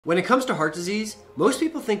When it comes to heart disease, most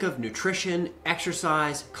people think of nutrition,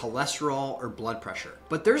 exercise, cholesterol, or blood pressure.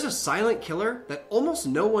 But there's a silent killer that almost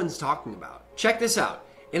no one's talking about. Check this out.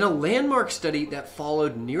 In a landmark study that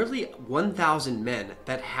followed nearly 1,000 men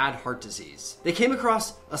that had heart disease, they came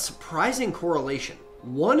across a surprising correlation.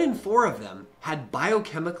 1 in 4 of them had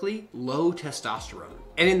biochemically low testosterone.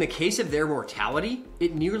 And in the case of their mortality,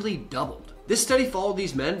 it nearly doubled. This study followed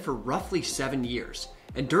these men for roughly 7 years.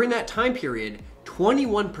 And during that time period,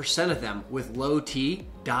 21% of them with low T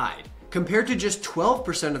died, compared to just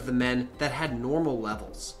 12% of the men that had normal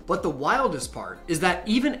levels. But the wildest part is that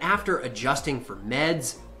even after adjusting for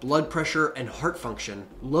meds, blood pressure, and heart function,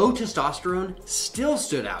 low testosterone still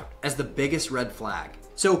stood out as the biggest red flag.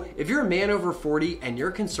 So if you're a man over 40 and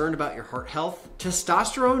you're concerned about your heart health,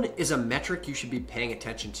 testosterone is a metric you should be paying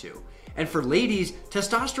attention to. And for ladies,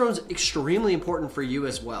 testosterone is extremely important for you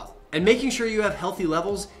as well. And making sure you have healthy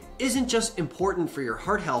levels isn't just important for your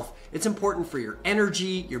heart health, it's important for your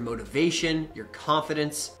energy, your motivation, your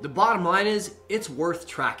confidence. The bottom line is, it's worth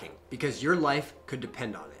tracking because your life could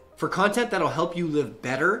depend on it. For content that'll help you live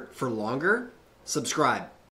better for longer, subscribe.